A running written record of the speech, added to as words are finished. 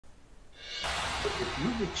But if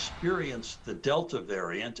you've experienced the Delta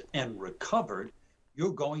variant and recovered,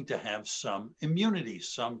 you're going to have some immunity,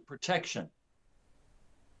 some protection.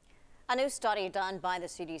 A new study done by the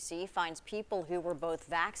CDC finds people who were both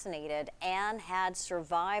vaccinated and had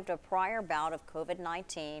survived a prior bout of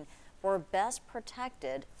COVID-19 were best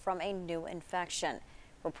protected from a new infection.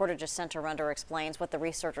 Reporter Jacinta Render explains what the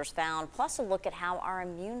researchers found, plus a look at how our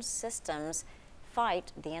immune systems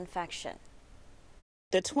fight the infection.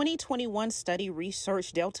 The 2021 study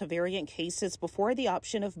researched Delta variant cases before the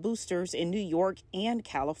option of boosters in New York and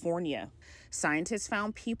California. Scientists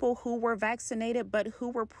found people who were vaccinated but who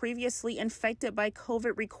were previously infected by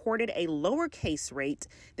COVID recorded a lower case rate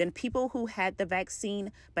than people who had the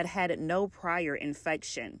vaccine but had no prior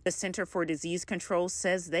infection. The Center for Disease Control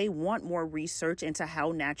says they want more research into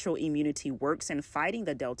how natural immunity works in fighting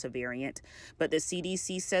the Delta variant, but the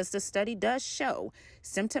CDC says the study does show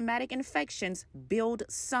symptomatic infections build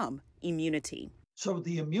some immunity. So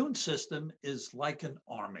the immune system is like an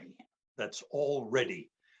army that's all ready,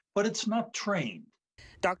 but it's not trained.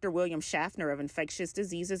 Dr. William Schaffner of infectious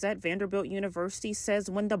diseases at Vanderbilt University says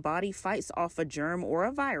when the body fights off a germ or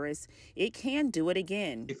a virus, it can do it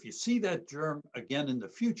again. If you see that germ again in the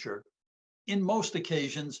future, in most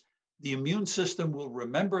occasions, the immune system will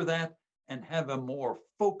remember that and have a more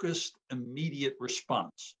focused, immediate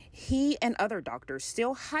response. He and other doctors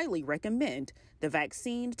still highly recommend the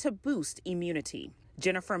vaccine to boost immunity.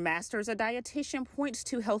 Jennifer Masters, a dietitian, points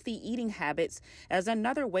to healthy eating habits as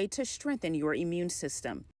another way to strengthen your immune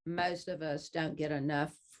system. Most of us don't get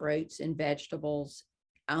enough fruits and vegetables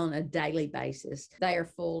on a daily basis. They are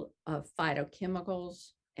full of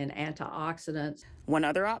phytochemicals and antioxidants. One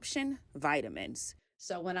other option, vitamins.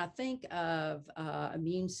 So when I think of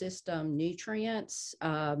immune system nutrients,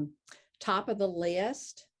 top of the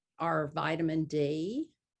list are vitamin D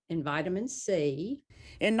and vitamin C.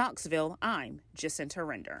 In Knoxville, I'm Jacinta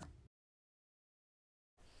Render.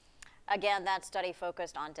 Again, that study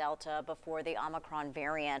focused on Delta before the Omicron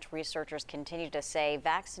variant. Researchers continue to say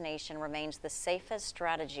vaccination remains the safest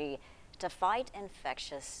strategy to fight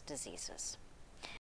infectious diseases.